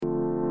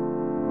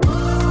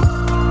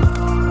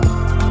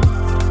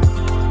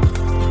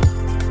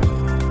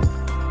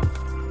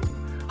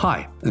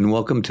Hi, and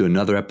welcome to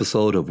another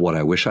episode of What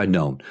I Wish I'd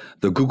Known,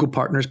 the Google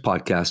Partners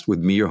podcast with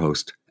me, your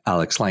host,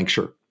 Alex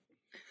Langshur.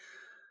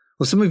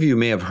 Well, some of you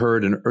may have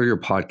heard an earlier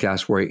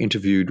podcast where I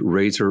interviewed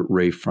Razor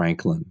Ray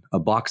Franklin, a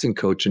boxing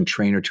coach and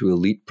trainer to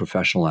elite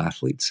professional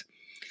athletes.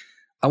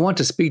 I want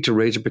to speak to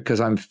Razor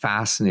because I'm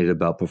fascinated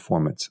about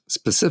performance.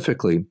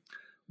 Specifically,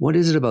 what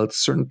is it about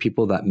certain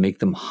people that make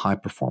them high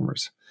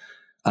performers?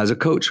 As a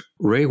coach,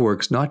 Ray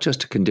works not just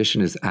to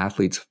condition his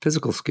athletes'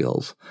 physical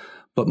skills,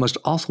 but must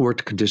also work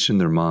to condition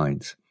their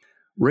minds.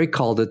 Ray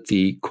called it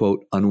the,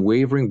 quote,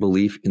 unwavering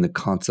belief in the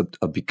concept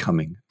of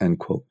becoming, end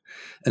quote,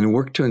 and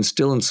worked to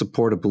instill and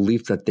support a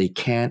belief that they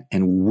can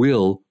and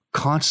will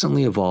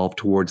constantly evolve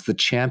towards the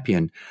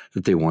champion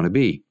that they want to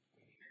be.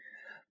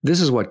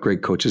 This is what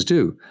great coaches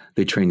do.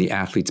 They train the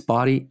athlete's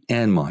body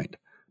and mind.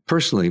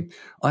 Personally,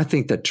 I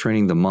think that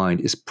training the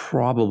mind is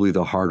probably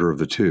the harder of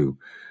the two.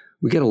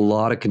 We get a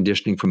lot of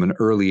conditioning from an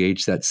early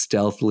age that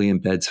stealthily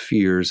embeds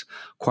fears,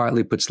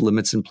 quietly puts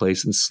limits in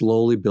place, and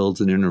slowly builds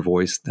an inner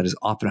voice that is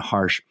often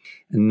harsh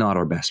and not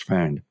our best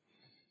friend.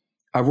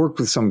 I've worked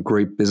with some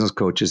great business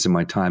coaches in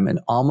my time, and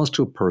almost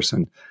to a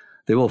person,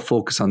 they will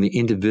focus on the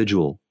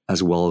individual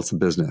as well as the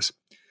business.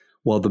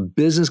 While the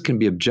business can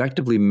be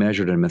objectively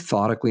measured and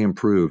methodically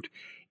improved,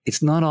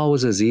 it's not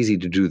always as easy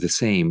to do the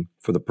same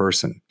for the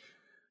person.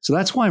 So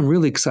that's why I'm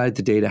really excited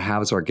today to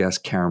have as our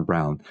guest Karen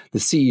Brown, the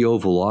CEO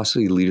of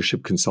Velocity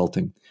Leadership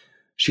Consulting.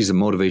 She's a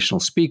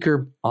motivational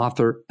speaker,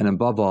 author, and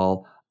above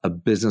all, a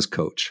business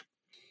coach.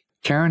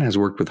 Karen has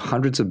worked with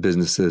hundreds of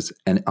businesses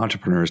and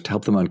entrepreneurs to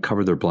help them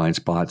uncover their blind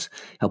spots,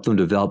 help them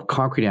develop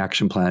concrete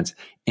action plans,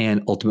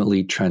 and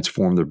ultimately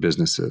transform their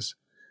businesses.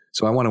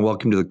 So I want to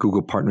welcome to the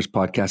Google Partners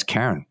podcast,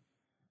 Karen.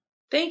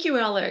 Thank you,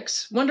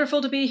 Alex.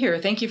 Wonderful to be here.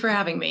 Thank you for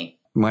having me.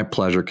 My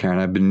pleasure, Karen.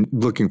 I've been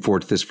looking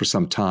forward to this for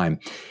some time.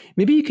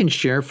 Maybe you can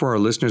share for our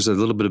listeners a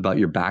little bit about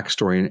your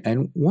backstory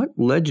and what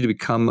led you to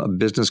become a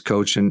business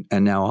coach and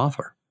now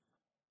author.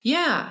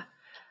 Yeah.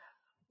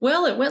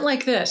 Well, it went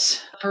like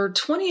this. For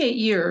 28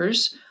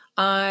 years,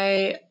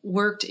 I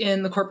worked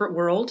in the corporate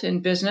world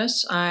in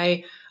business.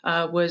 I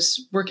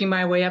was working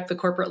my way up the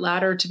corporate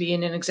ladder to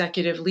being an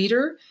executive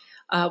leader,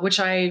 which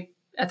I,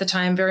 at the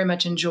time, very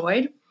much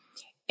enjoyed.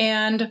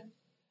 And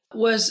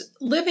was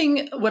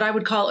living what I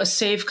would call a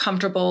safe,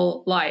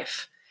 comfortable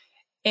life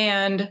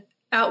and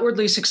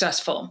outwardly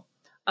successful.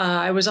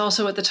 I was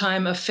also at the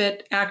time a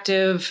fit,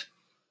 active,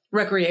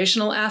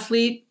 recreational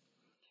athlete.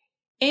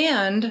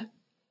 And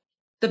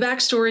the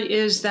backstory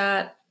is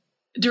that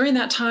during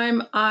that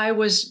time, I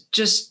was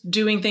just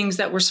doing things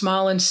that were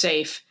small and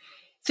safe,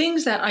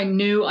 things that I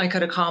knew I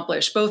could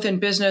accomplish, both in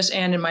business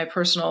and in my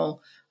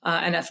personal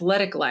and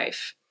athletic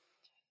life.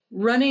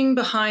 Running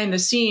behind the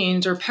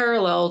scenes or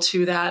parallel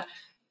to that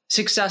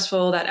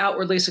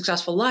outwardly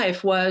successful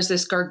life was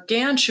this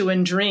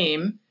gargantuan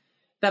dream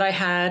that I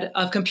had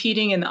of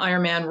competing in the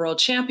Ironman World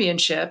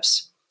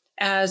Championships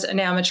as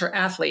an amateur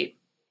athlete.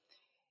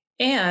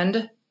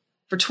 And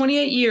for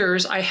 28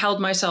 years, I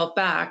held myself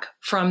back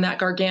from that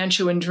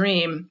gargantuan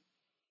dream,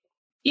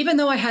 even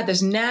though I had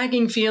this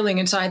nagging feeling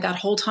inside that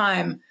whole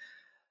time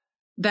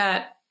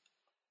that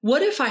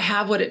what if I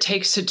have what it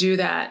takes to do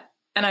that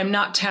and I'm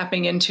not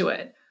tapping into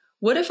it?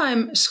 What if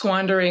I'm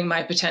squandering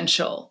my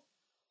potential?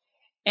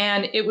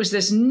 And it was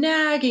this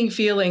nagging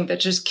feeling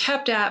that just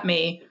kept at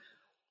me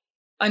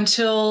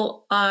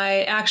until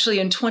I actually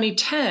in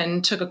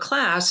 2010 took a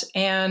class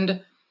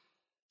and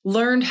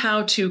learned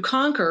how to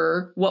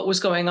conquer what was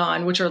going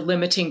on, which are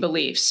limiting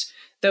beliefs.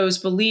 Those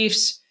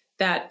beliefs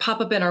that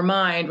pop up in our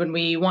mind when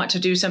we want to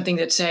do something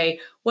that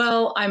say,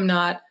 well, I'm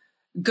not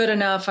good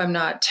enough, I'm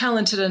not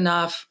talented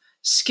enough,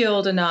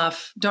 skilled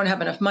enough, don't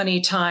have enough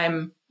money,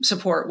 time,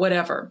 support,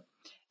 whatever.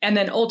 And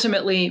then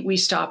ultimately, we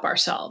stop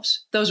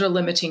ourselves. Those are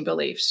limiting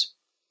beliefs.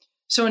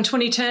 So in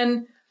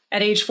 2010,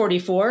 at age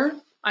 44,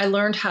 I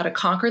learned how to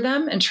conquer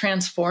them and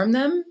transform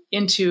them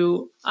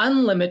into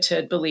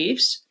unlimited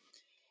beliefs.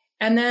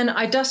 And then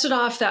I dusted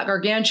off that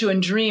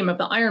gargantuan dream of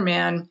the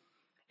Ironman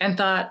and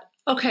thought,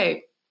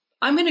 okay,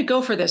 I'm going to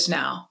go for this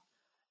now.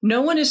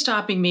 No one is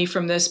stopping me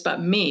from this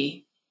but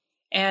me.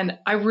 And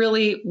I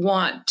really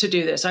want to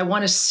do this. I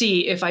want to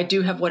see if I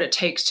do have what it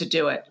takes to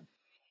do it.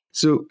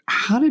 So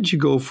how did you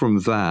go from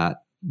that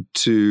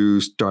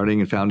to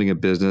starting and founding a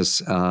business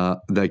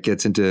that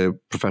gets into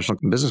professional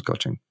business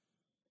coaching?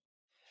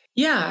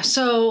 Yeah.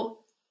 So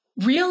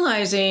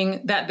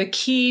realizing that the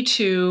key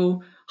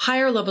to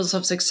higher levels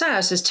of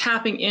success is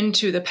tapping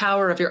into the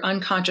power of your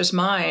unconscious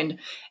mind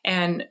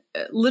and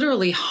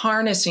literally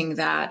harnessing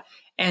that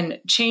and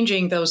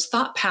changing those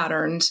thought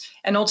patterns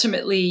and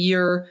ultimately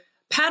your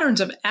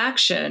patterns of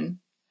action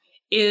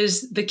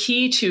is the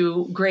key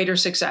to greater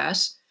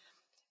success.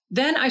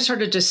 Then I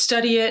started to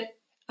study it,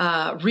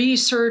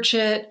 research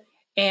it,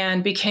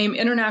 and became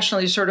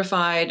internationally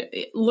certified,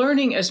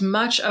 learning as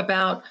much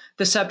about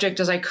the subject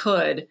as I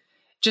could,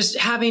 just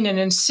having an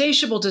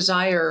insatiable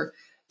desire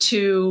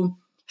to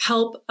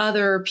help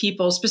other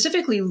people,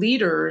 specifically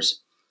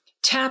leaders,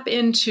 tap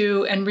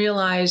into and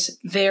realize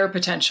their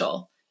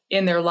potential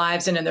in their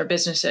lives and in their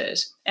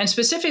businesses. And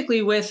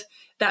specifically with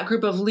that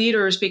group of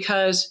leaders,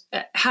 because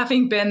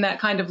having been that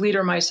kind of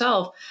leader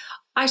myself,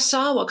 I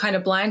saw what kind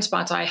of blind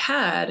spots I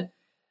had,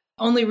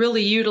 only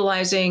really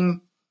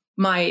utilizing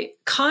my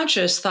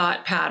conscious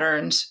thought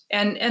patterns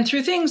and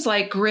through things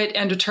like grit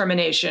and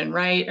determination,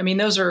 right? I mean,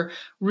 those are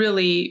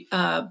really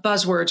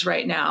buzzwords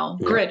right now,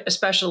 grit,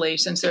 especially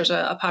since there's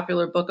a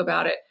popular book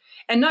about it.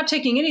 And not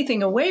taking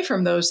anything away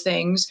from those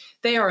things,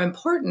 they are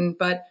important.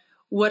 But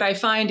what I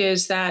find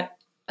is that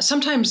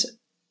sometimes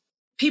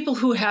people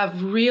who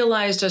have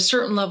realized a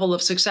certain level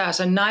of success,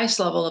 a nice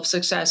level of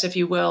success, if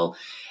you will,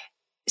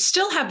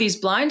 still have these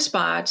blind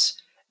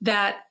spots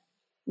that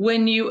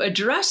when you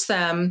address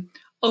them,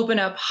 open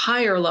up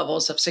higher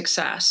levels of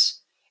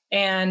success.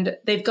 And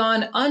they've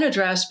gone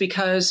unaddressed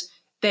because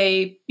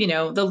the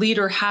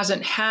leader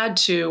hasn't had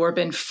to or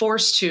been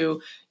forced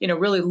to,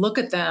 really look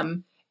at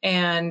them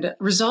and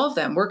resolve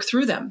them, work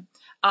through them.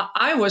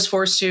 I was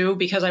forced to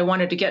because I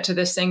wanted to get to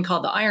this thing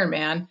called the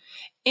Ironman.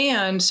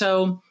 And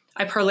so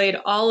I parlayed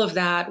all of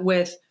that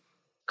with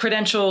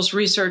credentials,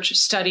 research,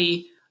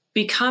 study,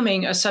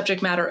 becoming a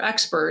subject matter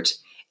expert,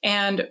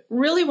 and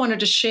really wanted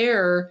to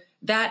share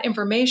that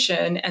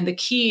information and the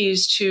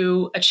keys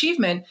to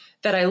achievement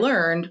that I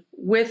learned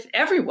with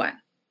everyone.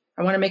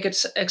 I want to make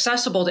it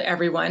accessible to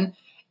everyone.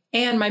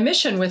 And my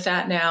mission with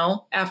that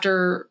now,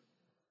 after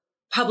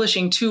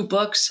publishing 2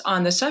 books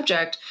on the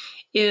subject,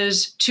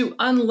 is to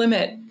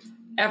unlimit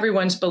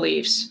everyone's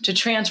beliefs, to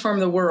transform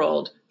the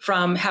world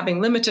from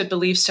having limited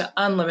beliefs to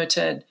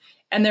unlimited,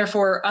 and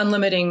therefore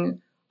unlimiting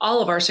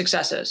all of our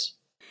successes.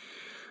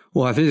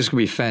 Well, I think this could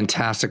be a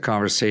fantastic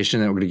conversation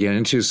that we're going to get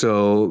into.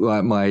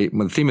 So my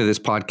theme of this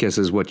podcast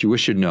is what you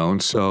wish you'd known.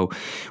 So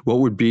what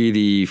would be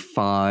the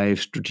 5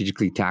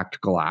 strategically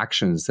tactical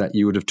actions that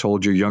you would have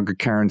told your younger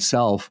Karen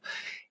self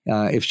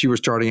if she were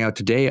starting out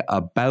today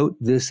about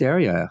this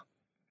area?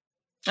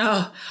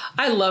 Oh,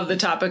 I love the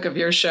topic of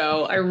your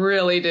show. I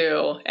really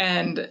do.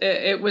 And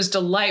it was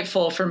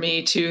delightful for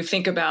me to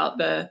think about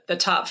the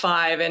top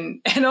 5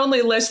 and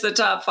only list the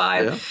top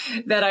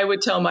 5 that I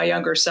would tell my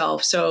younger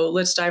self. So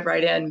let's dive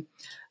right in.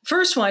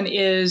 First one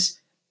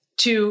is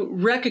to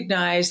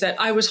recognize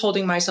that I was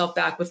holding myself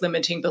back with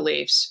limiting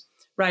beliefs,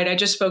 right? I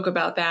just spoke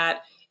about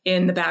that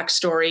in the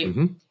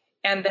backstory,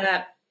 and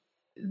that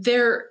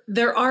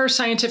there are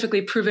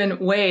scientifically proven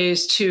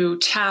ways to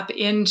tap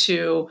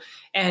into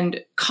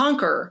and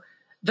conquer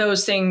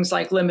those things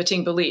like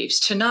limiting beliefs,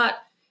 to not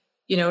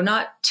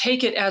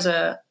take it as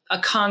a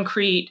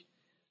concrete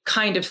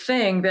kind of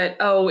thing that,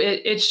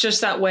 it's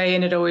just that way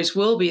and it always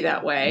will be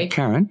that way.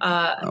 Karen,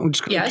 I'm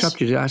just going to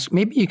interrupt you to ask,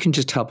 maybe you can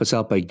just help us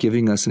out by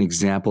giving us an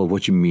example of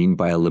what you mean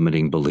by a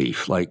limiting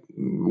belief. Like,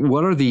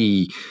 what are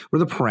the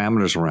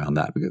parameters around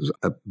that? Because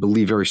I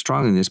believe very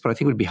strongly in this, but I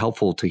think it would be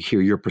helpful to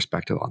hear your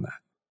perspective on that.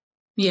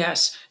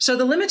 Yes. So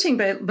the limiting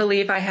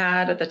belief I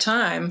had at the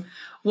time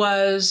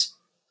was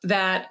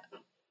that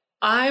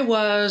I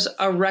was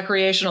a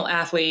recreational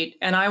athlete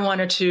and I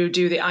wanted to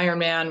do the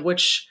Ironman,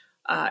 which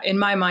in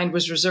my mind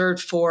was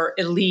reserved for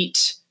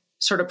elite,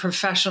 sort of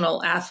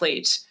professional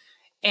athletes.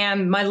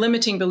 And my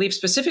limiting belief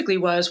specifically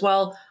was,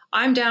 well,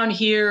 I'm down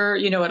here,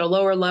 at a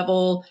lower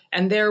level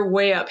and they're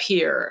way up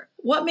here.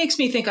 What makes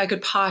me think I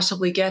could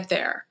possibly get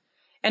there?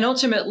 And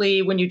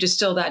ultimately, when you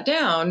distill that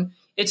down,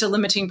 it's a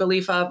limiting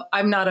belief of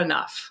I'm not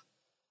enough.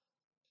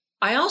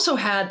 I also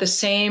had the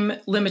same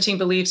limiting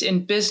beliefs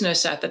in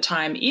business at the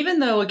time, even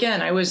though,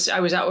 again, I was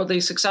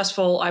outwardly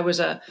successful. I was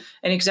an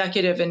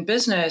executive in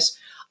business.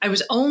 I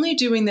was only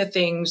doing the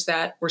things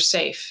that were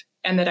safe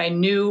and that I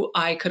knew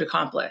I could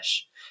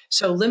accomplish.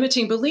 So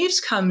limiting beliefs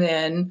come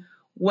in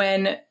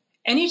when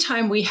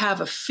anytime we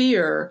have a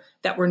fear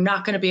that we're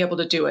not going to be able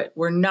to do it,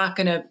 we're not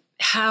going to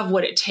have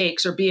what it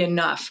takes or be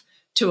enough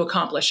to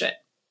accomplish it.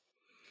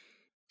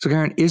 So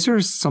Karen, is there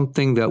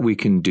something that we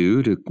can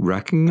do to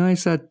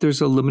recognize that there's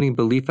a limiting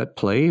belief at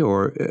play?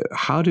 Or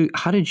how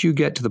did you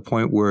get to the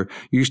point where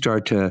you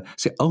start to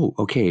say, oh,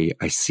 okay,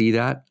 I see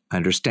that, I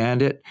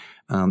understand it,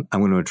 I'm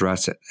going to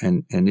address it?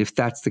 And if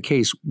that's the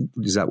case,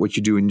 is that what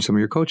you do in some of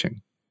your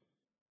coaching?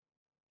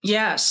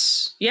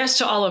 Yes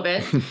to all of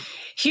it.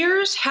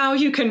 Here's how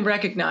you can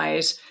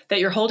recognize that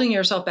you're holding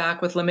yourself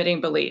back with limiting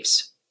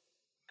beliefs.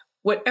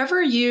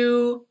 Whatever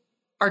you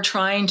are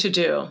trying to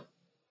do,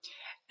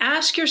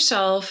 ask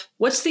yourself,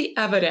 what's the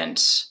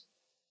evidence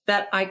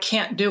that I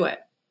can't do it?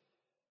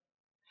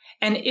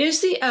 And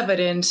is the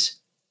evidence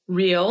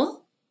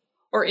real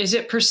or is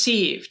it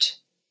perceived?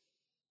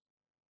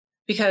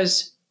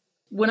 Because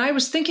when I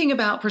was thinking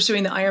about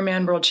pursuing the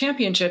Ironman World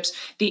Championships,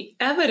 the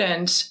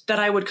evidence that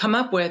I would come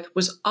up with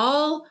was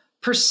all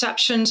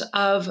perceptions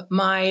of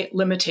my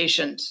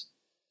limitations.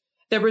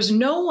 There was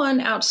no one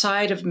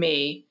outside of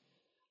me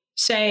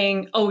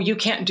saying, oh, you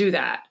can't do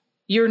that.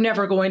 You're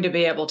never going to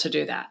be able to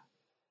do that.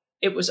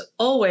 It was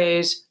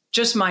always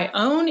just my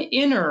own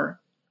inner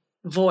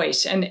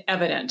voice and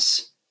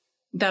evidence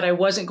that I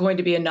wasn't going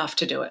to be enough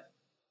to do it.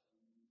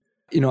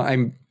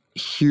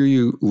 hear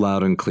you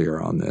loud and clear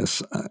on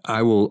this.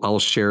 I'll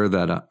share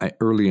that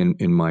early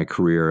in my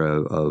career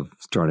of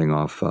starting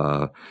off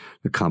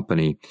the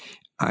company,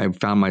 I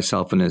found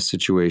myself in a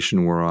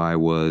situation where I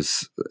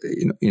was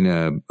in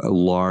a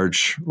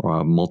large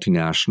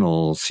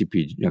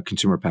multinational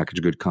consumer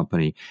packaged good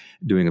company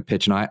doing a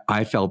pitch, and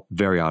I felt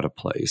very out of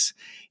place.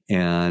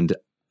 And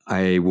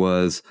I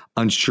was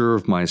unsure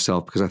of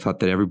myself because I thought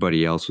that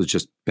everybody else was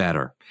just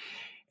better.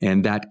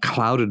 And that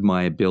clouded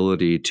my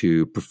ability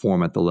to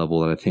perform at the level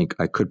that I think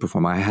I could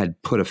perform. I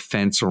had put a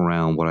fence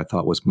around what I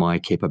thought was my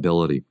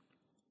capability.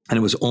 And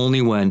it was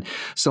only when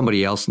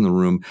somebody else in the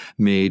room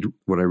made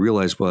what I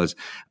realized was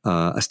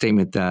a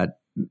statement that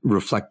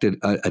reflected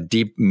a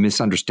deep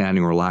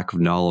misunderstanding or lack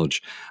of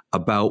knowledge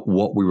about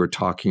what we were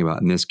talking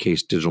about, in this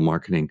case, digital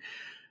marketing,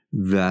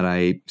 that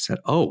I said,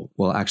 oh,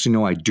 well, actually,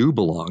 no, I do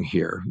belong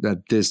here.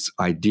 That this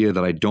idea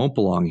that I don't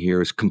belong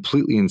here is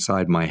completely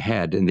inside my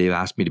head, and they've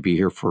asked me to be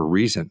here for a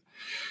reason.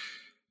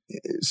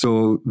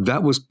 So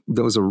that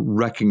was a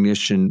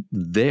recognition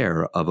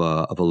there of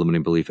a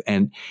limiting belief,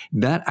 and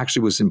that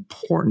actually was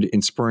important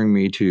in spurring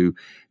me to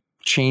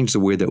change the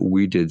way that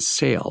we did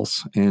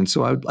sales. And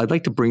so I'd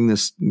like to bring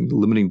this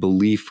limiting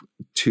belief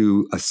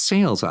to a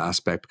sales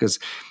aspect, because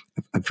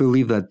I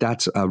believe that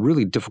that's a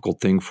really difficult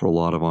thing for a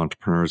lot of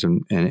entrepreneurs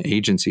and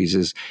agencies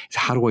is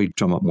how do I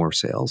drum up more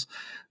sales?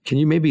 Can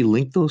you maybe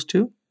link those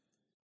two?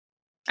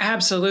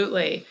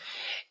 Absolutely.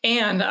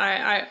 And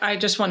I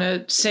just want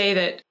to say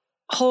that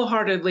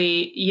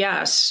wholeheartedly,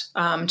 yes,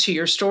 to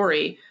your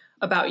story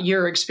about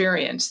your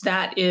experience.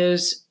 That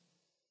is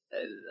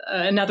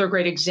another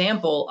great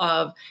example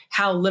of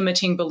how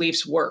limiting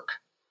beliefs work.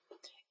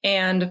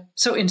 And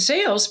so in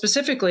sales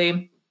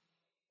specifically,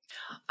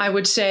 I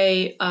would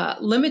say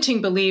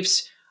limiting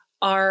beliefs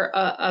are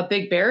a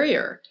big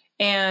barrier.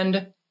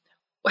 And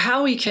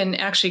how we can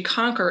actually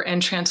conquer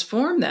and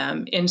transform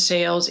them in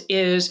sales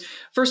is,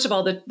 first of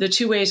all, the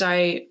two ways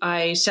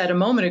I said a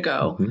moment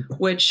ago,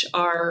 which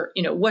are,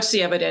 what's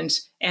the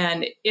evidence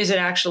and is it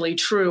actually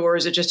true or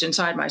is it just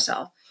inside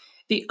myself?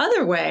 The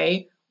other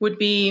way would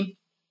be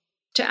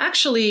to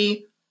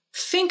actually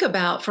think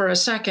about for a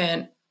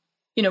second,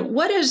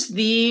 what is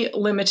the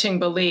limiting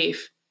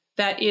belief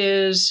that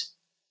is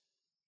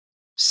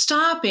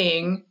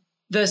stopping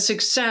the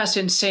success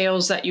in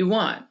sales that you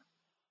want?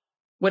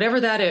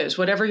 Whatever that is,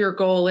 whatever your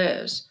goal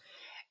is,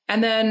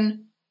 and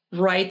then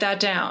write that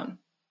down.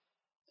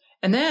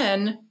 And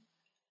then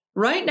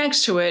right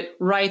next to it,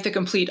 write the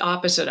complete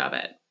opposite of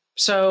it.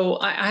 So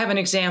I have an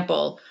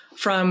example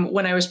from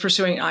when I was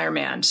pursuing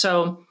Ironman.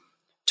 So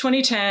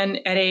 2010,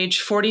 at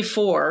age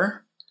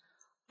 44,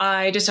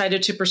 I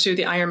decided to pursue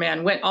the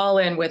Ironman, went all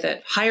in with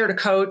it, hired a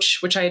coach,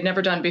 which I had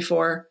never done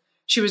before.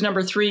 She was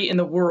number 3 in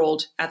the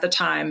world at the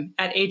time,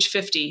 at age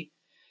 50.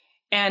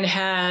 And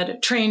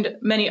had trained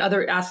many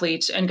other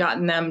athletes and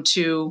gotten them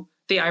to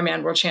the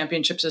Ironman World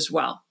Championships as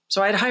well.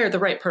 So I had hired the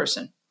right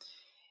person.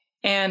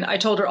 And I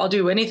told her, I'll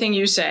do anything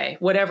you say,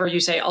 whatever you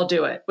say, I'll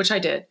do it, which I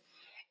did.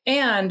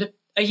 And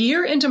a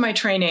year into my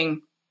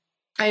training,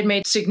 I had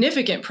made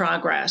significant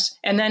progress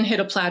and then hit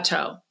a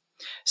plateau,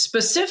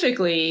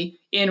 specifically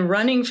in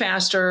running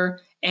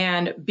faster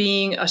and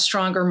being a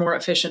stronger, more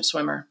efficient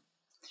swimmer.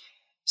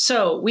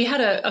 So we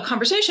had a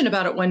conversation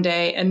about it one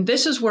day, and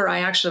this is where I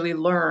actually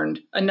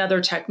learned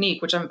another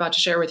technique, which I'm about to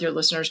share with your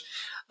listeners,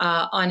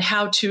 on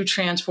how to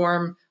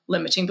transform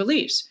limiting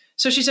beliefs.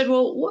 So she said,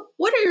 well,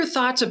 what are your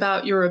thoughts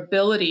about your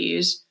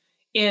abilities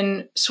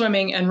in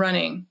swimming and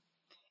running?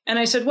 And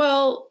I said,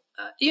 well,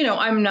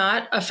 I'm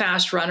not a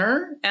fast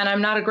runner and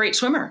I'm not a great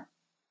swimmer.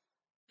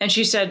 And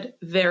she said,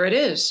 there it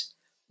is.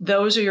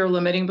 Those are your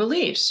limiting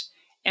beliefs,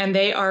 and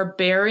they are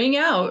bearing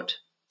out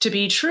to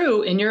be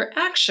true in your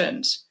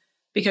actions,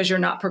 because you're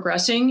not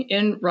progressing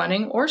in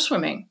running or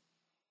swimming.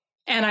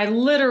 And I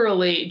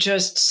literally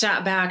just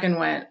sat back and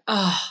went,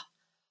 oh,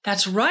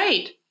 that's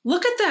right.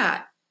 Look at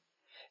that.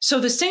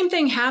 So the same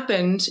thing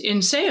happened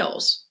in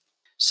sales.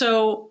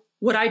 So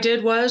what I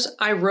did was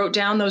I wrote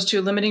down those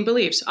two limiting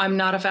beliefs. I'm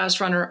not a fast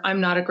runner. I'm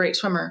not a great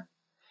swimmer.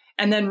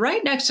 And then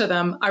right next to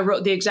them, I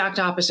wrote the exact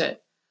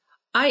opposite.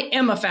 I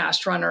am a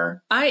fast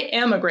runner. I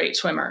am a great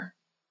swimmer.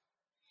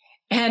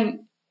 And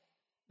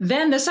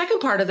then the second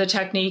part of the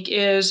technique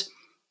is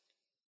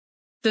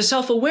the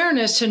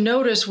self-awareness to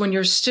notice when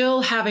you're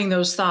still having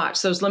those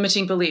thoughts, those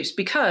limiting beliefs,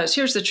 because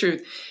here's the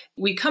truth.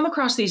 We come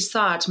across these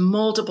thoughts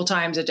multiple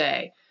times a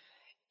day.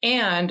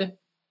 And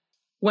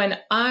when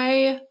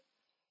I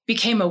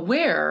became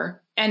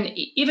aware and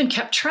even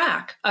kept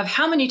track of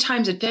how many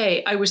times a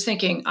day I was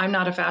thinking, I'm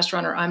not a fast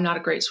runner, I'm not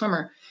a great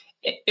swimmer,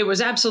 it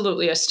was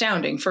absolutely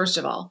astounding, first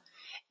of all.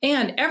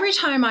 And every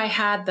time I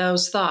had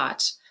those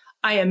thoughts,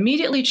 I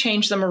immediately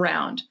changed them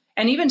around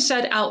and even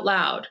said out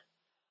loud.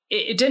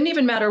 It didn't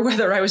even matter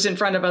whether I was in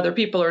front of other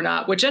people or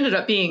not, which ended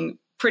up being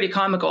pretty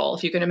comical,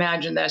 if you can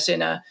imagine this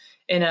in a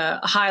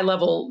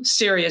high-level,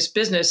 serious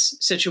business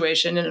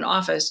situation in an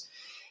office.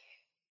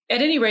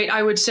 At any rate,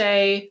 I would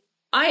say,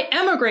 I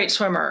am a great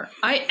swimmer.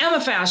 I am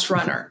a fast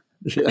runner.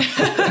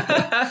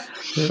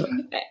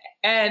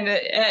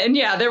 And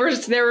yeah, there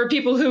were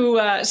people who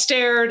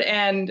stared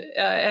and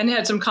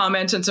had some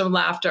comments and some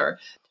laughter.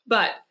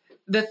 But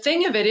the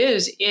thing of it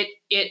is,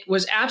 it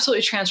was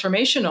absolutely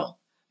transformational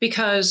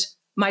because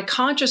my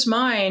conscious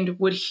mind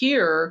would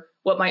hear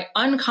what my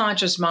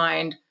unconscious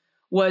mind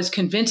was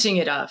convincing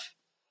it of.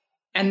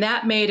 And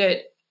that made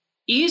it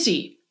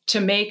easy to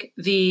make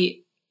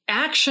the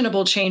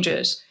actionable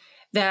changes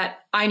that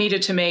I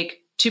needed to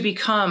make to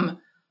become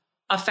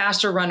a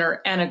faster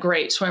runner and a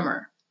great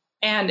swimmer.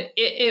 And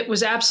it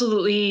was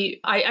absolutely,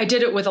 I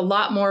did it with a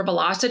lot more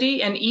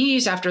velocity and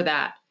ease after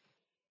that.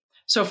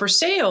 So for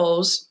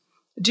sales,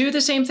 do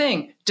the same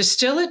thing.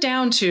 Distill it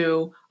down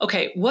to,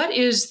 okay, what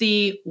is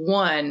the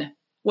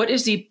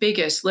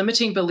biggest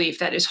limiting belief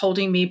that is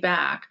holding me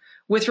back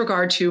with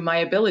regard to my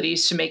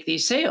abilities to make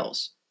these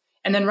sales?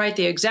 And then write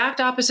the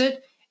exact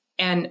opposite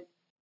and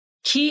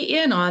key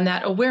in on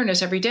that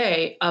awareness every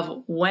day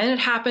of when it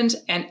happens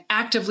and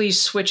actively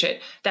switch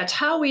it. That's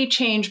how we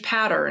change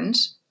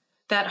patterns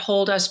that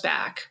hold us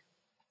back.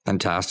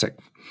 Fantastic.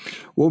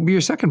 What would be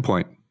your second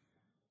point?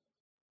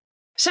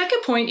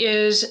 Second point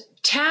is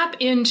tap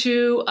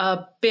into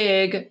a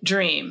big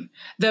dream.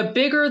 The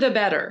bigger, the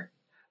better.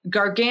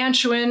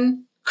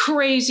 Gargantuan,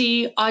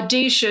 crazy,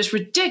 audacious,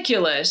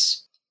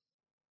 ridiculous,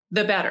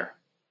 the better.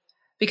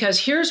 Because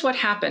here's what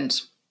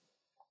happens.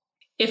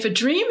 If a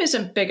dream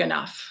isn't big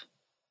enough,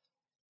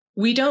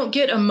 we don't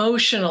get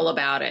emotional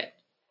about it.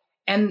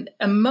 And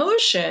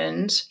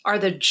emotions are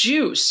the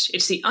juice.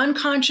 It's the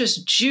unconscious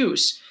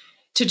juice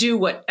to do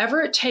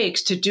whatever it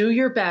takes to do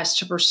your best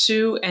to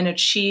pursue and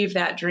achieve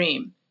that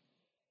dream.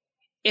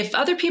 If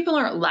other people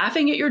aren't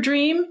laughing at your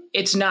dream,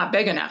 it's not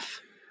big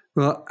enough.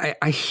 Well,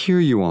 I hear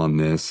you on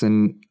this,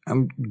 and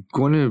I'm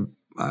going to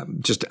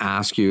just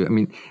ask you. I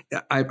mean,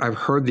 I've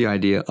heard the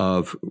idea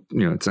of,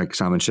 it's like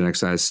Simon Sinek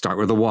says, start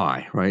with a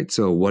why, right?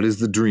 So what is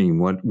the dream?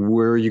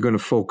 Where are you going to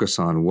focus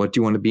on? What do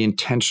you want to be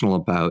intentional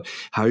about?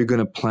 How are you going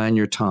to plan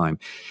your time?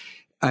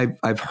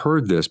 I've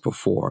heard this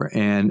before,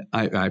 and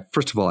I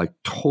first of all, I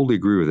totally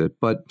agree with it.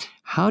 But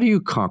how do you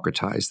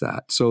concretize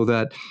that so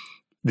that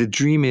the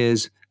dream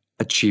is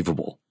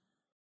achievable?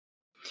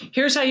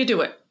 Here's how you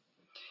do it.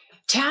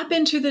 Tap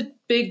into the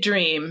big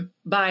dream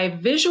by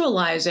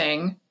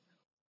visualizing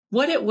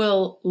what it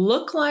will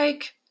look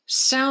like,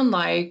 sound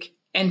like,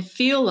 and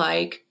feel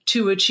like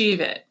to achieve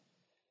it.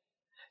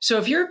 So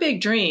if your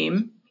big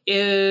dream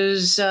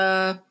is,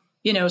 say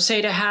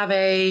to have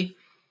a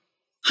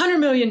 $100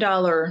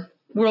 million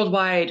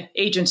worldwide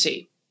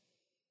agency,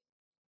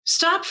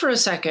 stop for a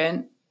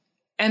second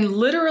and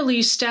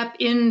literally step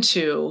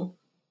into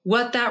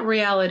what that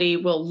reality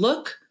will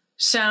look,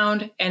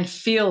 sound, and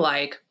feel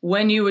like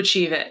when you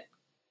achieve it.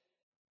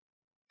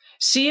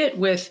 See it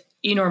with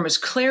enormous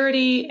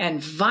clarity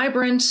and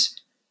vibrance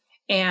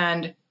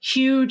and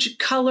huge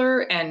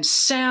color and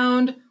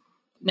sound.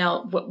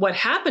 Now, what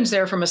happens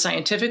there from a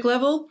scientific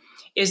level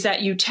is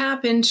that you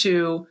tap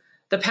into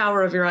the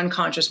power of your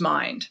unconscious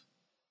mind.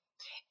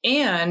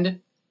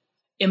 And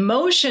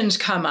emotions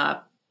come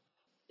up,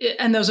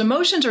 and those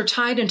emotions are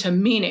tied into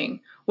meaning.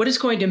 What it's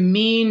going to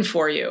mean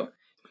for you.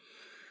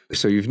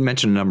 So you've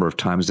mentioned a number of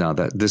times now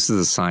that this is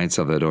the science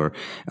of it, or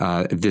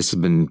this has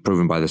been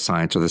proven by the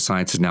science, or the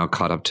science is now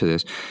caught up to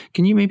this.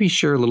 Can you maybe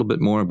share a little bit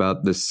more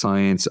about the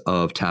science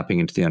of tapping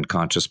into the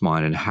unconscious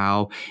mind and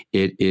how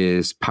it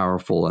is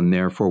powerful, and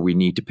therefore we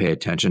need to pay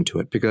attention to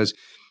it? Because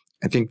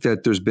I think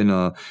that there's been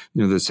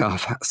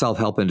the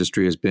self-help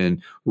industry has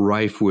been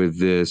rife with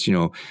this,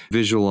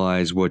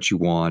 visualize what you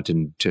want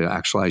and to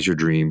actualize your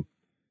dream.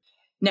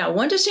 Now,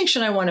 one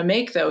distinction I want to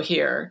make though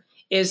here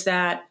is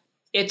that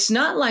it's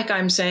not like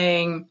I'm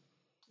saying,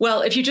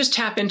 well, if you just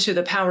tap into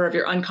the power of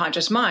your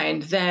unconscious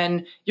mind,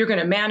 then you're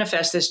going to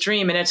manifest this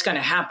dream and it's going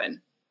to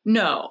happen.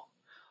 No.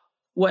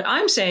 What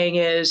I'm saying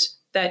is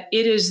that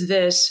it is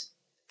this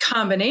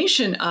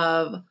combination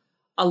of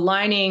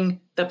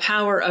aligning the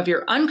power of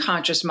your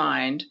unconscious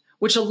mind,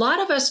 which a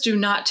lot of us do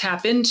not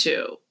tap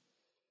into.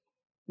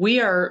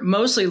 We are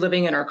mostly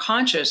living in our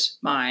conscious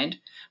mind,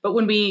 but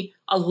when we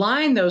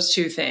align those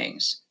two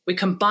things, we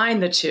combine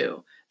the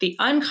two. The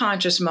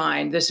unconscious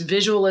mind, this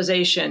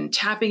visualization,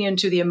 tapping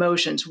into the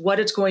emotions, what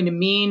it's going to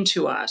mean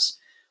to us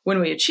when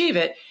we achieve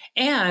it,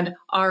 and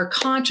our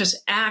conscious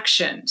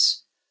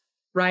actions,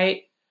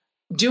 right?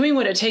 Doing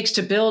what it takes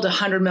to build a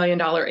 $100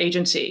 million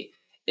agency,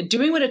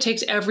 doing what it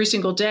takes every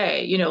single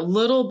day,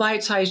 little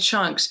bite-sized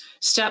chunks,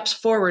 steps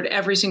forward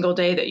every single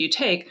day that you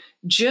take,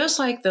 just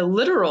like the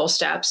literal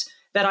steps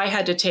that I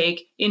had to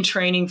take in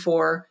training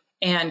for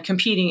and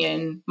competing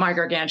in my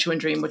gargantuan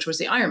dream, which was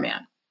the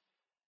Ironman.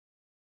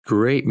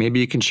 Great.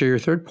 Maybe you can share your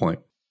third point.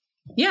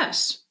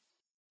 Yes.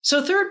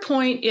 So third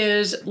point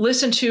is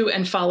listen to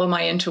and follow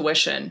my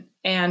intuition,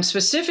 and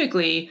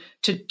specifically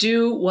to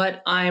do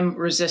what I'm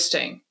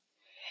resisting.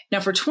 Now,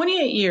 for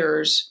 28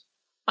 years,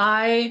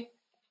 I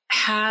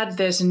had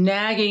this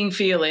nagging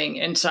feeling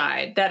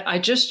inside that I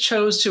just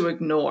chose to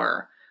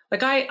ignore.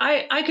 Like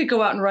I could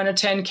go out and run a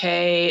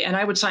 10K and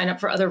I would sign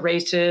up for other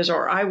races,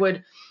 or I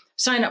would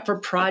sign up for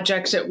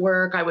projects at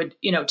work. I would,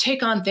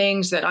 take on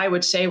things that I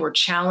would say were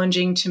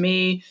challenging to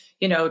me,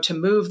 to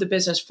move the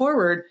business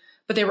forward.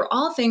 But they were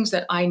all things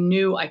that I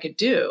knew I could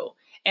do.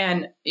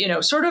 And,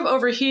 sort of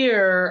over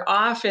here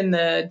off in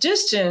the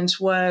distance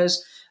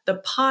was the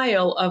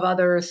pile of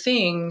other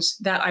things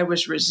that I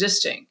was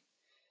resisting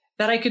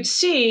that I could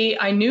see.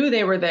 I knew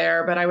they were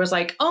there, but I was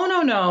like, oh,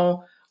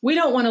 no, we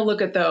don't want to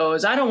look at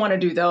those. I don't want to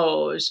do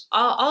those.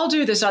 I'll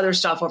do this other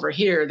stuff over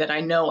here that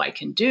I know I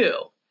can do.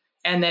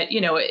 And that,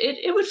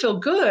 it would feel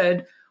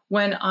good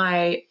when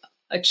I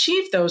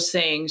achieved those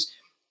things,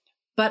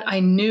 but I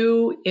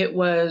knew it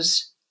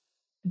was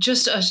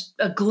just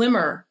a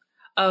glimmer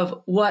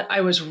of what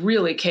I was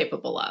really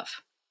capable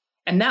of.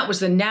 And that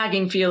was the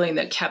nagging feeling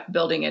that kept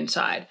building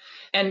inside.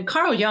 And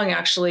Carl Jung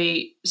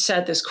actually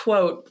said this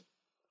quote,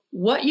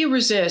 "What you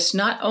resist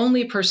not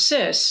only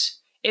persists,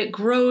 it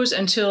grows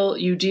until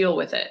you deal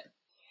with it."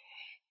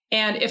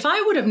 And if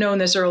I would have known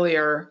this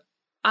earlier,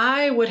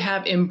 I would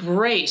have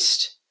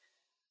embraced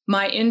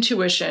my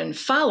intuition,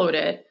 followed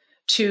it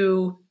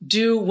to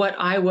do what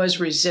I was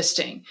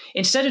resisting.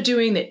 Instead of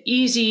doing the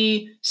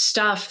easy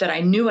stuff that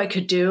I knew I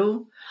could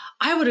do,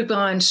 I would have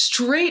gone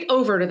straight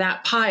over to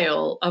that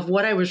pile of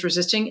what I was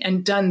resisting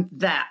and done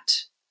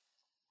that.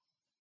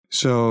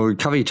 So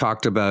Covey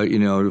talked about,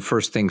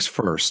 first things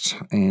first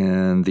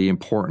and the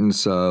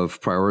importance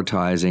of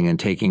prioritizing and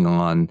taking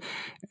on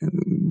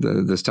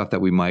the stuff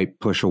that we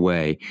might push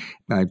away.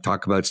 I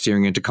talk about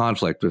steering into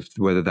conflict,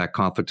 whether that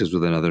conflict is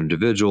with another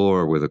individual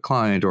or with a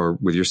client or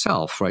with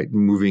yourself, right?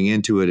 Moving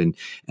into it and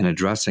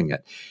addressing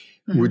it.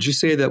 Mm-hmm. Would you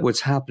say that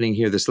what's happening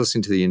here, this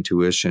listening to the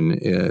intuition,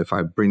 if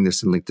I bring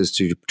this and link this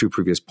to two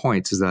previous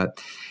points, is that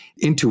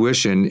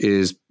intuition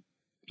is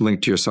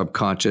linked to your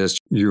subconscious.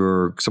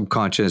 Your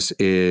subconscious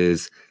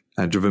is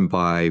driven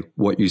by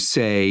what you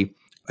say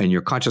in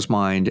your conscious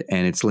mind,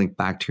 and it's linked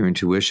back to your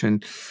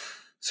intuition.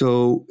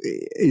 So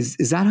is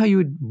that how you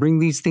would bring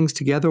these things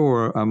together,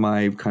 or am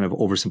I kind of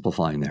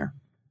oversimplifying there?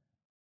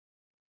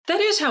 That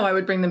is how I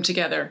would bring them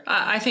together.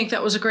 I think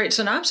that was a great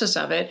synopsis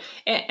of it.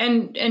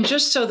 And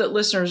just so that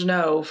listeners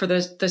know, for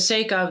the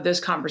sake of this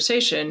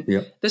conversation,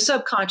 The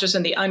subconscious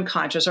and the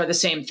unconscious are the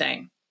same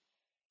thing.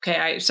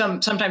 Okay,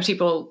 sometimes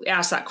people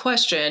ask that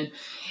question,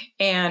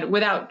 and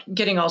without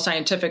getting all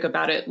scientific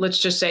about it, let's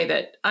just say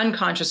that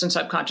unconscious and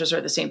subconscious are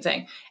the same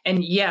thing.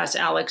 And yes,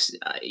 Alex,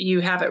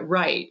 you have it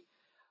right.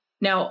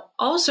 Now,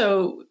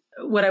 also,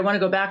 what I want to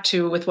go back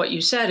to with what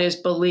you said is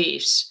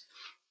beliefs.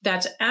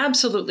 That's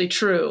absolutely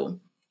true.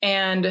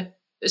 And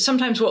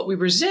sometimes what we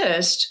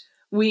resist,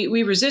 we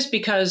resist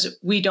because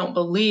we don't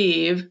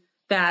believe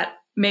that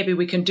maybe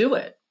we can do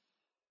it.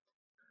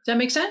 Does that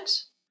make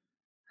sense?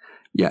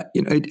 Yeah,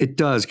 it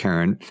does,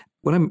 Karen.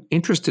 What I'm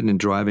interested in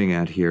driving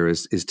at here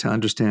is to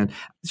understand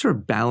the sort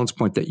of balance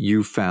point that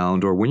you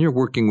found, or when you're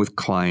working with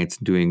clients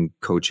doing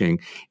coaching,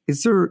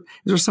 is there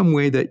some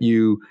way that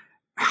you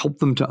help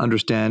them to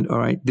understand, all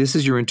right, this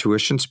is your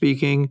intuition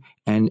speaking,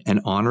 and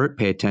honor it,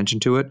 pay attention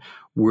to it,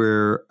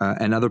 where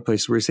another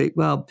place where you say,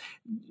 well,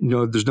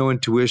 there's no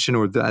intuition,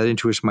 or that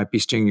intuition might be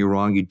steering you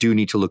wrong. You do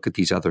need to look at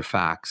these other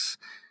facts.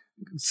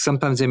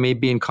 Sometimes they may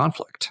be in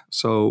conflict.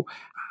 So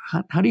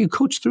how do you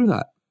coach through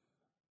that?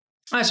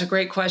 That's a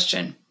great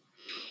question.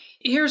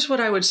 Here's what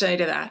I would say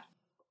to that.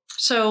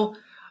 So,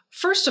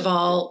 first of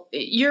all,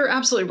 you're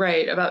absolutely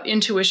right about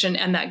intuition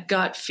and that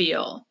gut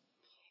feel.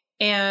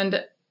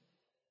 And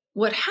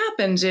what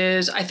happens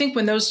is, I think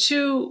when those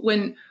two,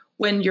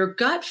 when your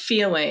gut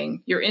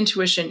feeling, your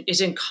intuition is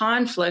in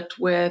conflict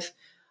with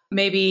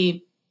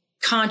maybe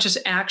conscious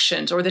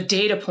actions or the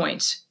data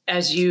points,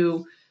 as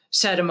you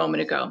said a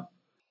moment ago,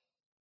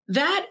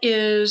 that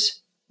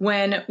is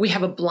when we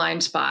have a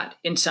blind spot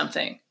in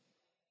something.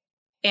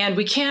 And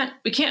we can't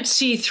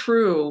see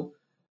through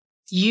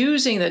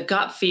using the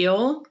gut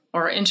feel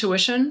or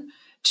intuition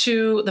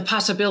to the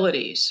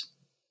possibilities.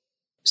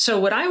 So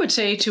what I would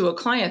say to a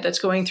client that's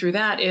going through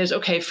that is,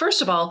 okay,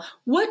 first of all,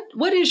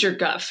 what is your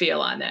gut feel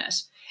on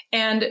this?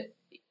 And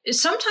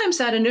sometimes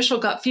that initial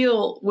gut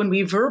feel, when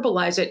we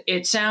verbalize it,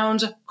 it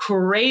sounds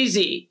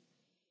crazy.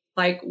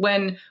 Like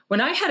when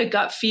I had a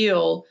gut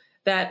feel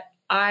that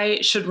I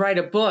should write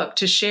a book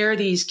to share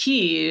these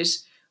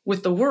keys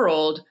with the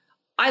world,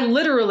 I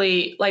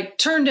literally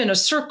turned in a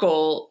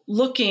circle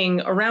looking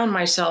around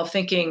myself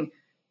thinking,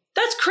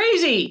 that's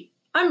crazy.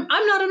 I'm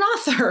not an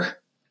author.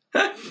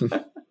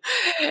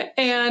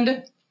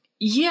 And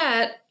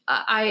yet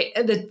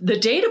the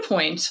data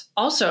points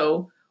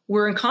also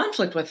were in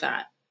conflict with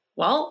that.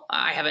 Well,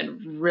 I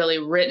haven't really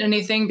written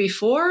anything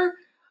before.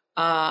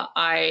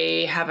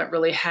 I haven't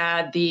really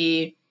had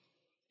the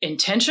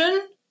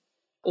intention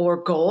or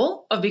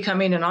goal of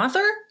becoming an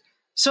author.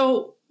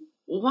 So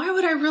why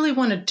would I really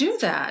want to do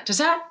that? Does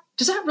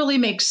that really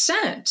make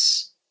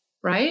sense?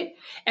 Right?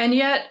 And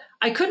yet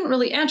I couldn't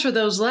really answer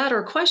those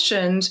latter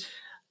questions,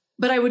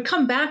 but I would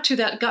come back to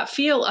that gut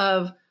feel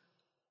of,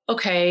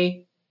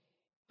 okay,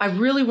 I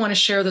really want to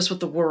share this with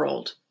the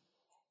world.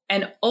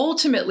 And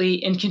ultimately,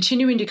 in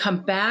continuing to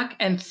come back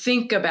and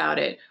think about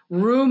it,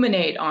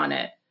 ruminate on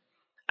it,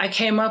 I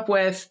came up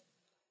with,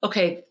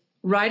 okay,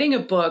 writing a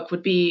book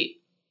would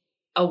be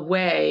a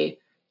way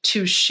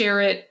to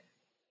share it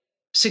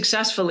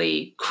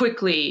successfully,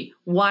 quickly,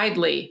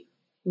 widely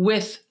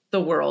with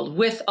the world,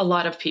 with a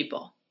lot of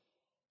people.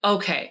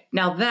 Okay,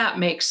 now that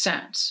makes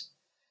sense.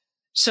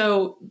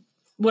 So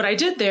what I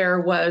did there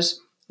was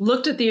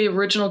looked at the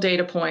original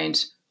data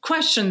points,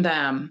 questioned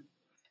them,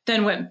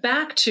 then went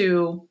back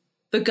to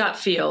the gut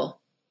feel,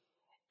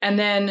 and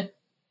then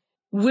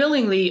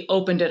willingly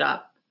opened it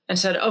up and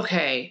said,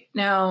 okay,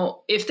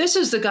 now if this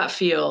is the gut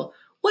feel,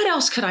 what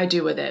else could I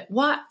do with it?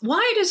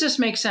 Why does this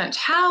make sense?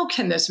 How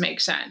can this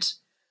make sense?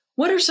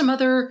 What are some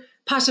other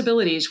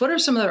possibilities? What are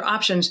some other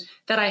options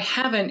that I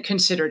haven't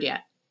considered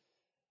yet?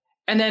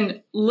 And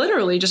then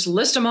literally just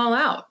list them all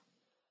out.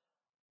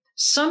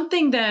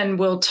 Something then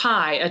will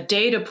tie, a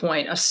data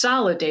point, a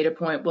solid data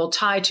point will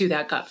tie to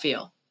that gut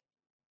feel.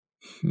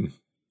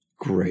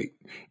 Great.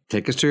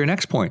 Take us to your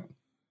next point.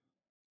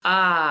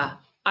 I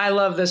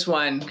love this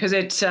one because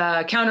it's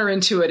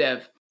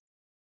counterintuitive.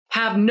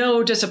 Have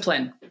no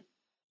discipline.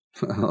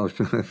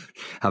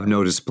 Have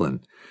no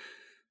discipline.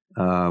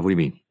 What do you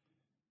mean?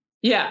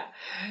 Yeah.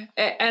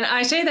 And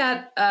I say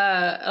that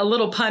a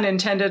little pun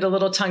intended, a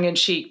little tongue in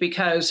cheek,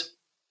 because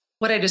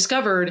what I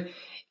discovered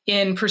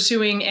in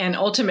pursuing and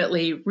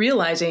ultimately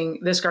realizing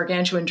this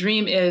gargantuan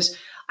dream is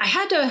I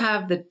had to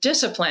have the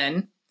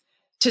discipline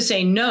to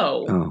say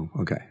no.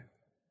 Oh, okay.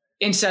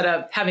 Instead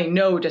of having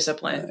no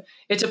discipline.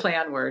 It's a play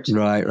on words.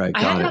 Right.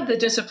 I had to have the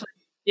discipline.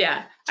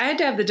 Yeah. I had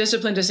to have the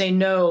discipline to say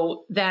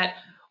no that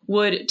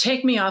would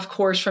take me off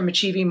course from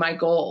achieving my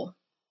goal.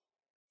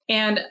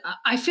 And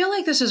I feel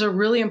like this is a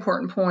really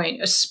important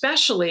point,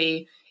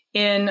 especially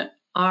in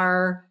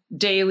our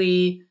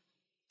daily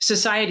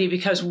society,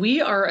 because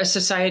we are a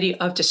society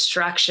of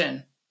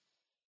distraction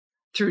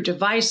through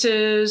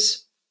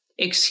devices,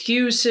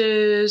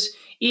 excuses,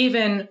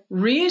 even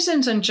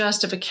reasons and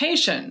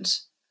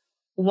justifications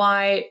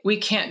why we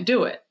can't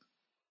do it,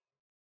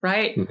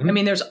 right? Mm-hmm. I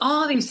mean, there's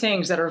all these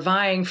things that are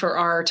vying for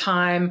our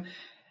time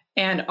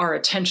and our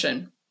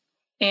attention.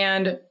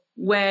 And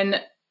when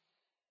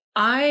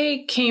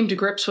I came to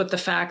grips with the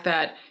fact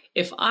that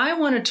if I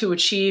wanted to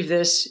achieve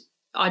this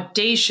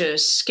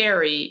audacious,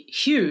 scary,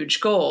 huge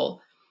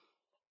goal,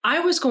 I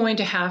was going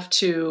to have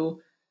to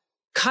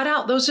cut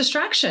out those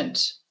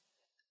distractions.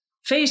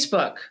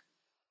 Facebook,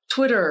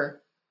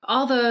 Twitter,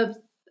 all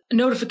the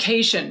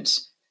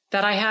notifications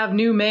that I have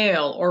new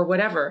mail or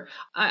whatever.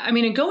 I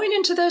mean, in going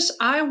into this,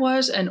 I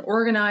was an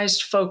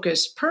organized,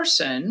 focused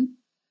person,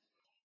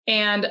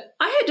 and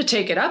I had to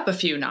take it up a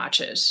few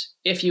notches,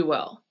 if you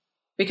will,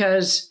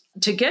 because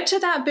to get to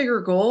that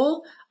bigger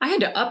goal, I had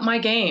to up my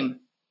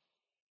game.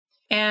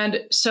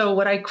 And so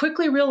what I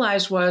quickly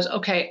realized was,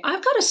 okay,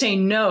 I've got to say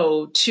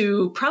no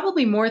to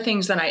probably more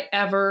things than I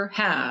ever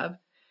have.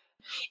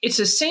 It's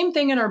the same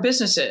thing in our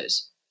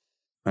businesses.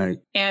 Right.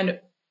 And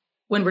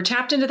when we're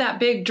tapped into that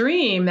big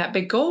dream, that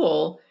big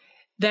goal,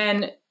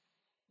 then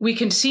we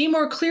can see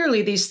more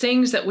clearly these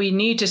things that we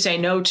need to say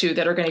no to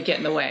that are going to get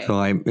in the way. So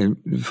I'm in,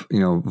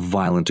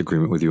 violent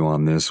agreement with you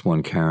on this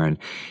one, Karen.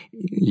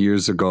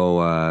 Years ago,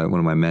 one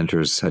of my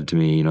mentors said to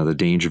me, the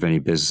danger of any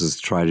business is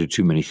to try to do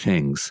too many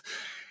things.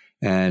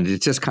 And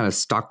it just kind of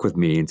stuck with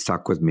me.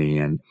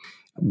 And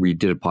we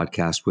did a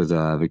podcast with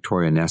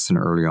Victoria Nesson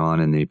early on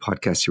in the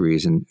podcast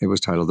series, and it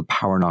was titled The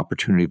Power and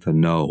Opportunity of the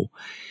No.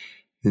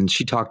 And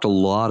she talked a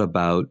lot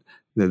about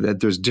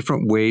that there's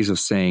different ways of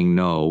saying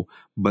no,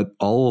 but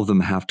all of them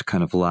have to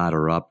kind of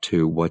ladder up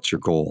to what's your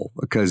goal,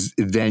 because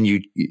then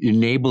it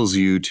enables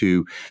you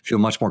to feel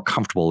much more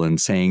comfortable in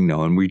saying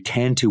no. And we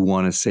tend to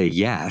want to say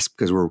yes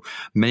because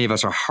many of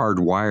us are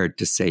hardwired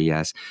to say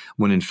yes,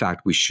 when in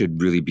fact we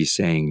should really be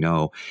saying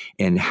no.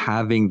 And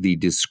having the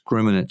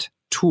discriminate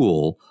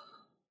tool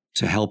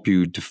to help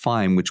you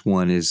define which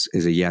one is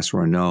a yes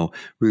or a no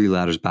really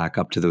ladders back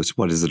up to those.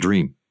 What is the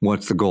dream?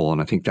 What's the goal?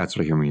 And I think that's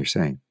what I hear when you're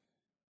saying.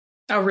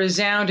 A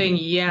resounding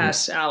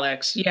yes,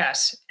 Alex.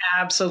 Yes,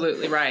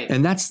 absolutely right.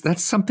 And that's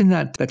something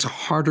that's a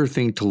harder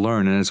thing to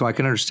learn. And so I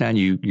can understand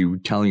you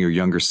telling your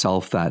younger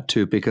self that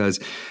too, because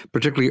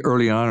particularly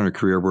early on in our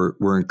career,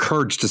 we're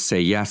encouraged to say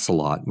yes a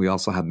lot. We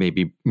also have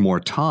maybe more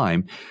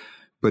time,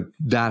 but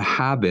that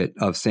habit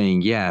of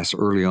saying yes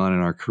early on in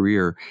our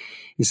career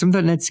is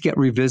something that needs to get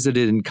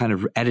revisited and kind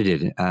of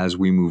edited as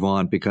we move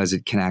on, because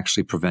it can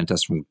actually prevent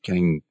us from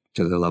getting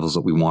to the levels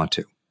that we want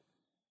to.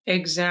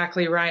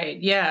 Exactly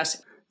right.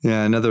 Yes.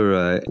 Yeah,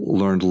 another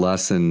learned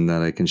lesson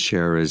that I can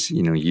share is,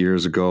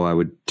 years ago, I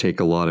would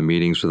take a lot of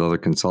meetings with other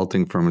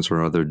consulting firms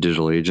or other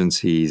digital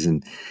agencies,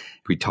 and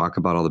we'd talk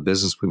about all the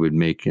business we would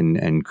make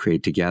and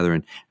create together.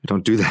 And I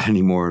don't do that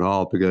anymore at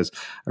all, because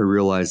I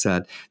realized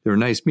that they were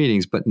nice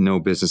meetings, but no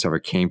business ever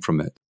came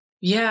from it.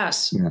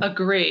 Yes, yeah.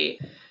 Agree.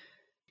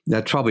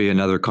 That's probably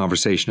another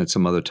conversation at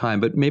some other time,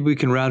 but maybe we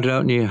can round it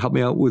out and you help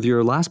me out with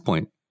your last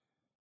point.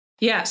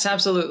 Yes,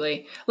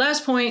 absolutely.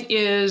 Last point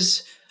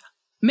is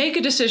make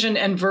a decision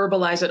and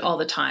verbalize it all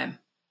the time.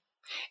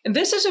 And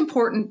this is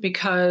important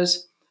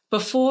because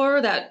before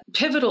that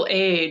pivotal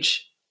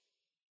age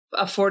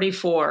of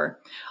 44,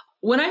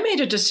 when I made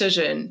a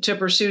decision to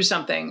pursue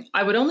something,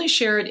 I would only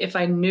share it if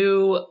I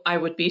knew I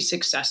would be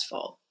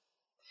successful.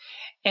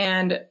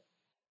 And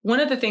one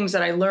of the things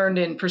that I learned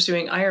in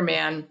pursuing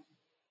Ironman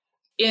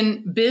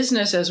in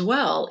business as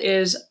well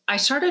is I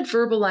started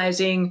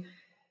verbalizing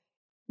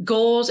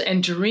goals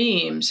and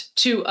dreams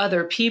to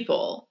other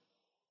people,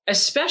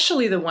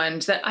 especially the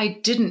ones that I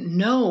didn't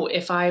know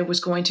if I was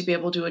going to be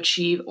able to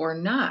achieve or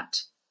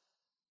not.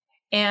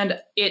 And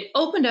it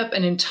opened up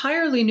an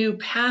entirely new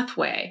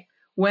pathway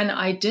when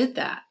I did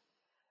that,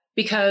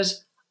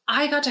 because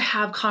I got to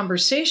have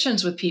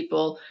conversations with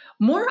people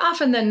more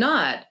often than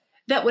not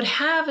that would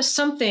have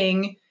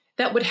something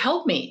that would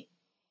help me.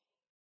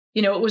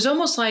 You know, it was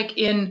almost like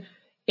in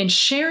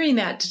sharing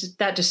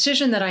that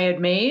decision that I had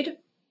made,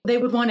 they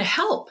would want to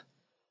help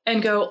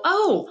and go,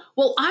 oh,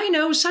 well, I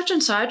know such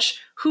and such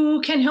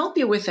who can help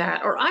you with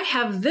that. Or I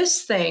have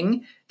this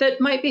thing that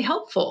might be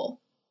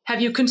helpful.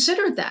 Have you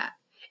considered that?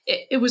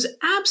 It was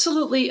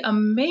absolutely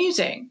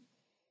amazing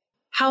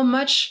how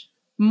much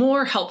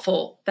more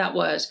helpful that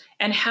was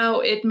and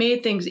how it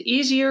made things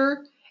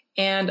easier.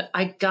 And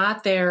I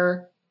got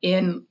there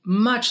in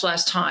much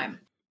less time.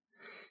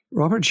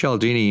 Robert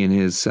Cialdini, in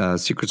his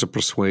Secrets of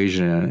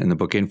Persuasion in the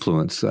book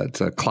Influence,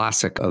 that's a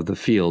classic of the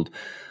field,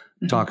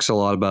 talks a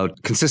lot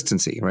about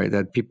consistency, right?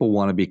 That people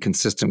want to be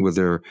consistent with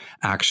their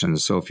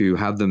actions. So if you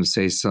have them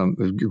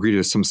agree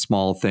to some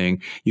small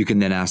thing, you can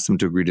then ask them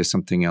to agree to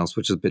something else,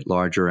 which is a bit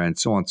larger, and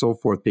so on and so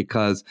forth,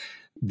 because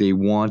they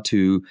want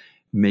to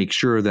make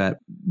sure that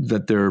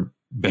they're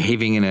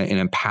behaving in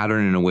a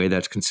pattern in a way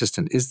that's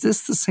consistent. Is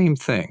this the same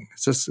thing?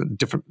 Is this a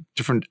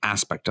different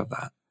aspect of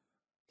that?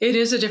 It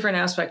is a different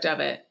aspect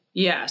of it.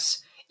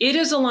 Yes. It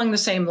is along the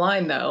same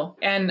line, though.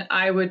 And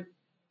I would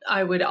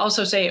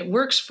also say it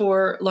works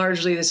for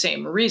largely the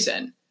same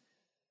reason,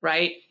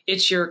 right?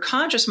 It's your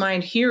conscious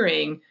mind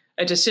hearing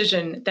a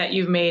decision that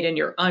you've made in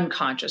your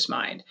unconscious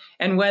mind.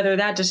 And whether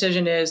that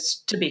decision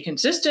is to be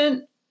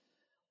consistent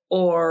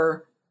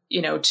or,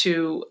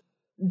 to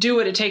do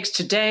what it takes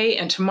today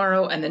and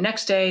tomorrow and the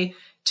next day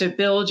to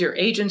build your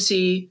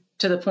agency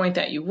to the point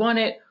that you want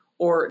it,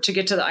 or to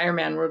get to the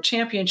Ironman World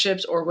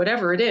Championships or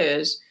whatever it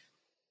is,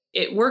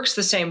 it works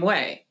the same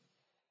way.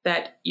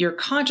 That your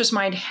conscious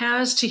mind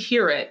has to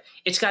hear it.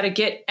 It's got to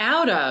get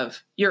out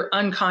of your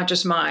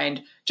unconscious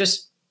mind,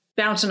 just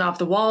bouncing off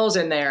the walls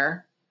in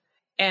there,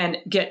 and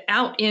get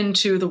out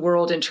into the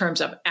world in terms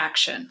of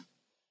action.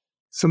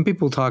 Some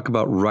people talk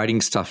about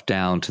writing stuff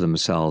down to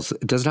themselves.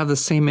 Does it have the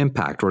same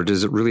impact, or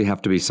does it really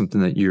have to be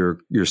something that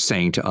you're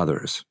saying to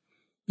others?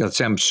 Let's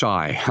say I'm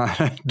shy.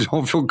 I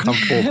don't feel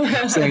comfortable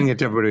saying it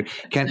to everybody.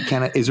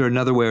 Is there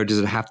another way, or does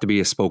it have to be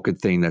a spoken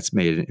thing that's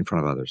made in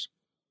front of others?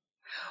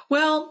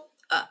 Well,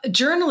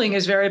 journaling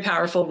is very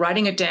powerful.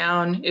 Writing it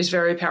down is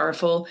very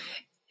powerful.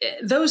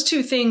 Those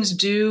two things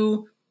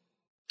do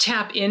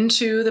tap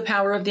into the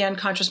power of the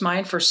unconscious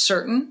mind for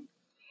certain.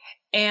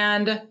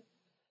 And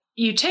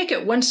you take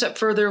it one step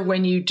further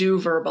when you do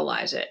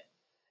verbalize it.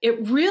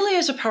 It really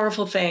is a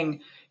powerful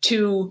thing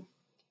to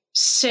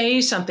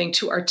say something,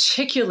 to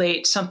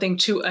articulate something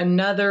to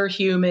another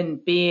human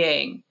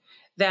being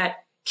that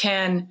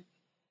can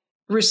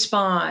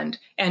respond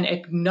and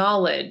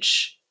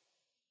acknowledge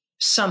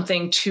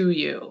something to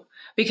you,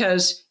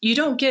 because you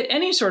don't get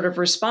any sort of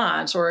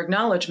response or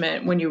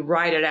acknowledgement when you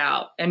write it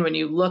out and when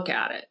you look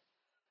at it.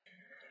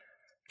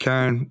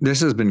 Karen,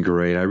 this has been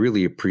great. I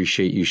really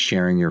appreciate you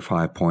sharing your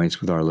 5 points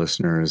with our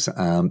listeners.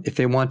 If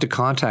they want to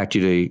contact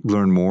you to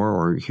learn more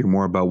or hear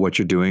more about what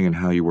you're doing and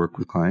how you work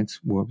with clients,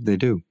 what would they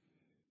do?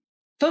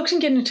 Folks can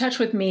get in touch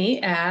with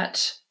me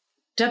at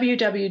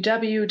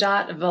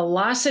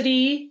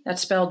www.velocity,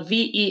 that's spelled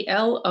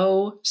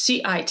VELOCITY,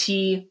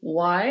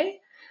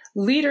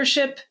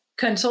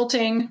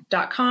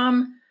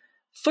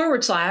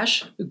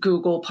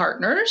 leadershipconsulting.com/Google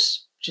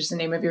Partners, which is the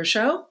name of your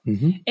show.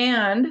 Mm-hmm.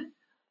 And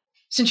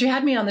since you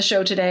had me on the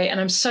show today, and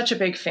I'm such a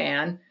big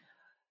fan,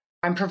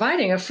 I'm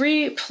providing a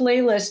free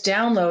playlist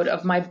download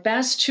of my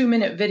best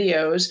 2-minute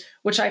videos,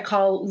 which I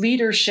call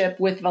Leadership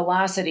with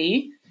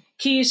Velocity,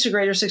 Keys to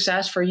Greater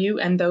Success for You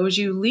and Those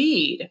You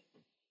Lead.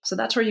 So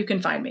that's where you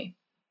can find me.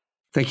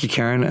 Thank you,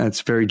 Karen.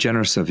 That's very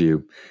generous of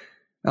you.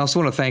 I also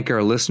want to thank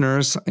our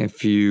listeners.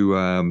 If you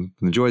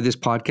enjoyed this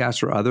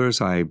podcast or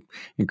others, I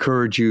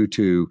encourage you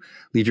to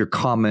leave your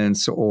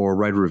comments or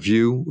write a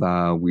review.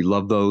 We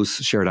love those.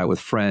 Share it out with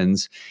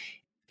friends.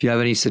 If you have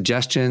any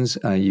suggestions,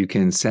 you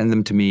can send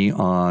them to me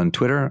on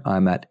Twitter.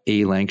 I'm at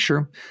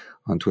Langshur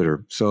on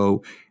Twitter.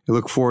 So I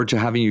look forward to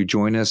having you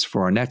join us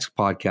for our next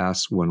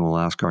podcast when we'll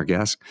ask our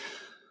guests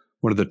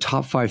what are the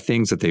top 5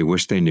 things that they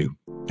wish they knew.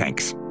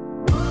 Thanks.